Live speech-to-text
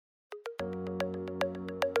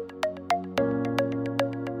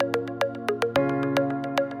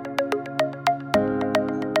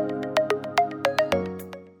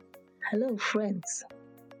friends.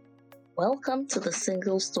 Welcome to the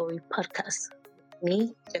Single Story Podcast.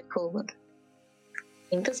 Me, Jacob.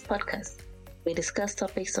 In this podcast, we discuss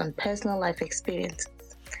topics on personal life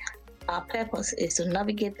experiences. Our purpose is to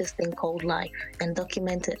navigate this thing called life and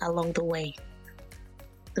document it along the way.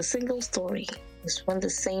 The single story is when the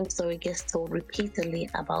same story gets told repeatedly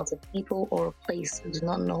about a people or a place we do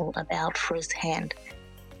not know about firsthand.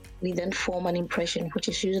 We then form an impression which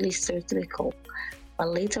is usually stereotypical, but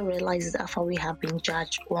later realizes after we have been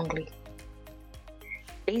judged wrongly.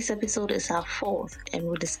 Today's episode is our fourth, and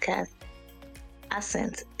we'll discuss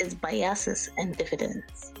accent, its biases, and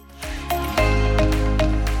diffidence.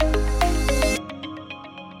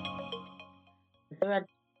 There are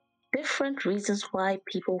different reasons why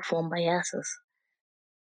people form biases.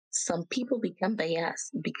 Some people become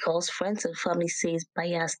biased because friends and family say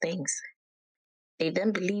biased things. They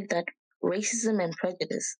then believe that racism and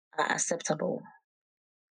prejudice are acceptable.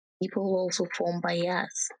 People also form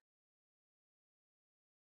bias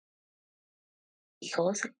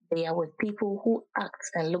because they are with people who act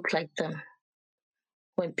and look like them.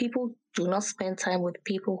 When people do not spend time with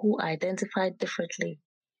people who identify differently,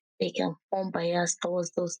 they can form bias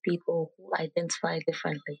towards those people who identify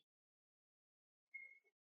differently.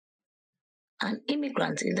 An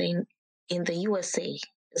immigrant in the USA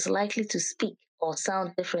is likely to speak or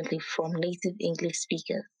sound differently from native English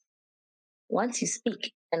speakers. Once you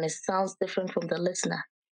speak and it sounds different from the listener,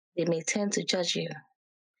 they may tend to judge you.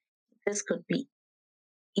 This could be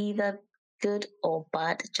either good or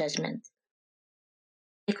bad judgment.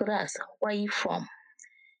 They could ask, "Where are you from?"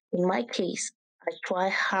 In my case, I try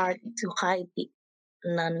hard to hide the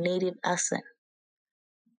non-native accent,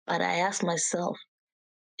 but I ask myself,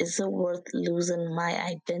 is it worth losing my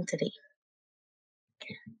identity?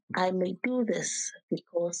 I may do this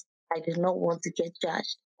because I do not want to get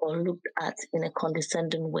judged or looked at in a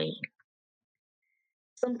condescending way.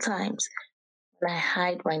 Sometimes, when I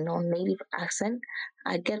hide my non-native accent,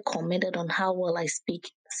 I get commented on how well I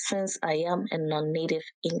speak since I am a non-native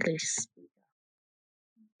English speaker.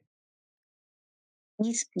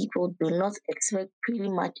 These people do not expect pretty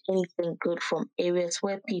much anything good from areas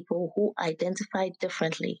where people who identify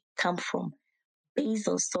differently come from, based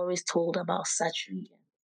on stories told about such regions.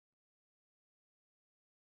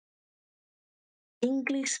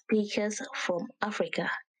 English speakers from Africa,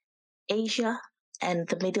 Asia, and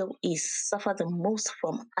the Middle East suffer the most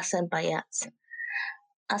from accent bias.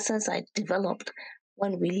 Accents are developed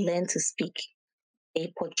when we learn to speak.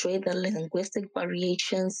 They portray the linguistic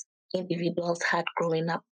variations individuals had growing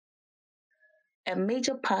up. A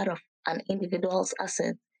major part of an individual's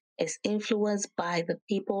accent is influenced by the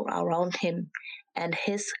people around him and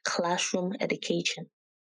his classroom education.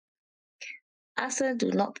 Accents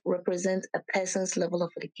do not represent a person's level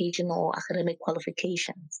of education or academic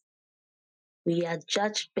qualifications. We are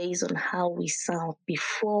judged based on how we sound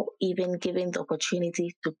before even given the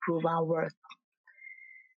opportunity to prove our worth.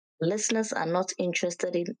 Listeners are not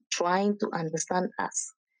interested in trying to understand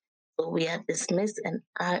us, so we are dismissed and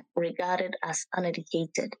are regarded as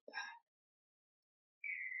uneducated.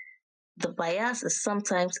 The bias is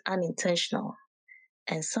sometimes unintentional,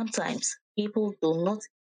 and sometimes people do not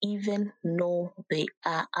even know they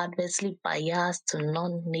are adversely biased to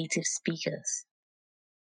non-native speakers.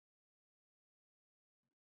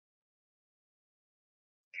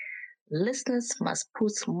 Listeners must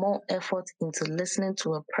put more effort into listening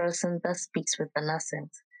to a person that speaks with an accent.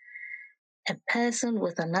 A person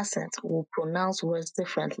with an accent will pronounce words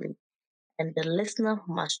differently, and the listener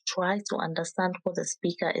must try to understand what the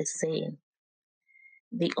speaker is saying.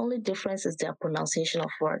 The only difference is their pronunciation of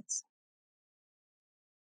words.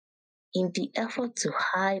 In the effort to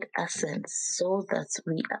hide accents so that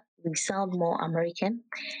we sound more American,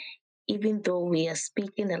 even though we are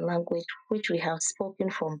speaking a language which we have spoken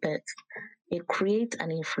from birth, it creates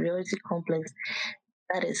an inferiority complex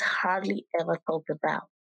that is hardly ever talked about.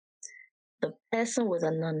 The person with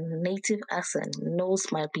a non-native accent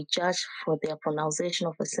knows might be judged for their pronunciation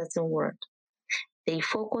of a certain word. They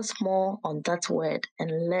focus more on that word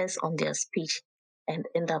and less on their speech and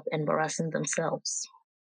end up embarrassing themselves.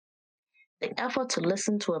 The effort to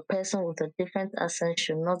listen to a person with a different accent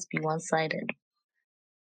should not be one-sided.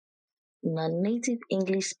 Non-native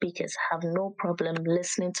English speakers have no problem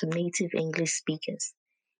listening to native English speakers.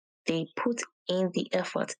 They put in the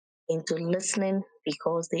effort into listening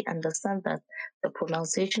because they understand that the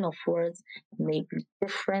pronunciation of words may be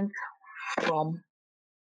different from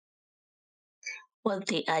what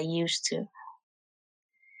they are used to.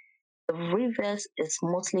 The reverse is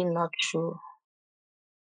mostly not true,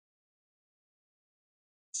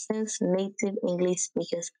 since native English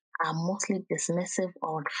speakers are mostly dismissive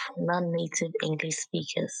of non-native English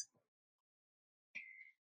speakers.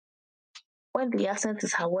 When the accent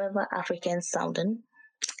is, however, African sounding,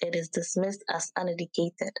 it is dismissed as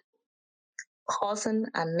uneducated, causing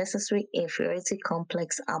unnecessary inferiority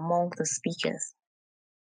complex among the speakers.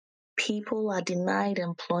 People are denied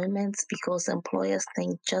employment because employers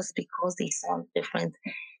think just because they sound different,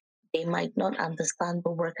 they might not understand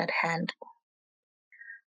the work at hand.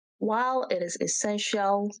 While it is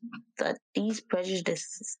essential that these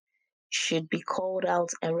prejudices should be called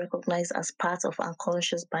out and recognized as part of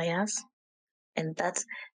unconscious bias, and that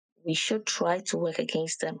we should try to work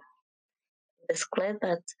against them, it is clear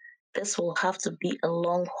that this will have to be a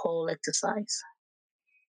long haul exercise.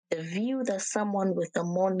 The view that someone with a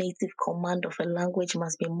more native command of a language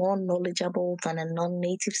must be more knowledgeable than a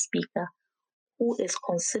non-native speaker who is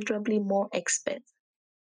considerably more expert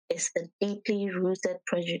is a deeply rooted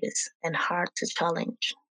prejudice and hard to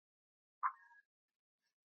challenge.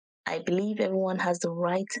 I believe everyone has the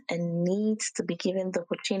right and needs to be given the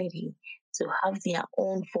opportunity to have their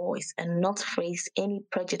own voice and not face any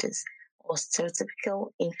prejudice or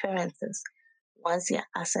stereotypical inferences once their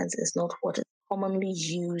accent is not what is commonly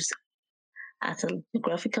used at a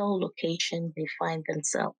geographical location they find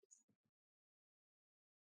themselves.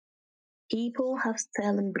 People have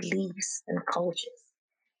certain beliefs and cultures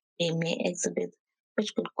they may exhibit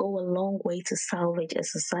which could go a long way to salvage a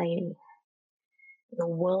society. The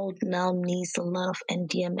world now needs a lot of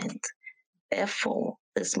endearment. Therefore,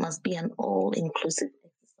 this must be an all-inclusive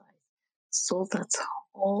exercise so that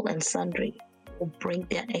all and sundry will bring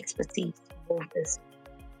their expertise to move this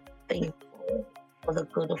thing forward for the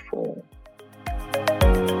good of all.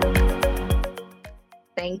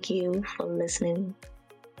 Thank you for listening.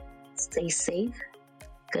 Stay safe.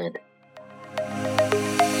 Good